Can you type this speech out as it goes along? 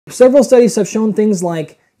Several studies have shown things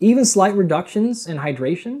like even slight reductions in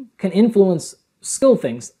hydration can influence skill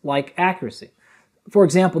things like accuracy. For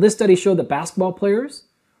example, this study showed that basketball players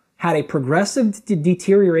had a progressive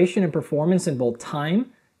deterioration in performance in both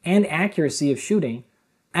time and accuracy of shooting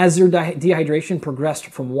as their dehydration progressed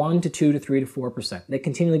from 1 to 2 to 3 to 4%. They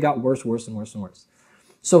continually got worse, worse, and worse and worse.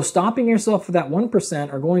 So stopping yourself for that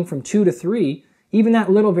 1% or going from 2 to 3, even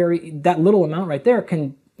that little amount right there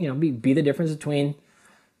can be the difference between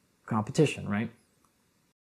competition, right?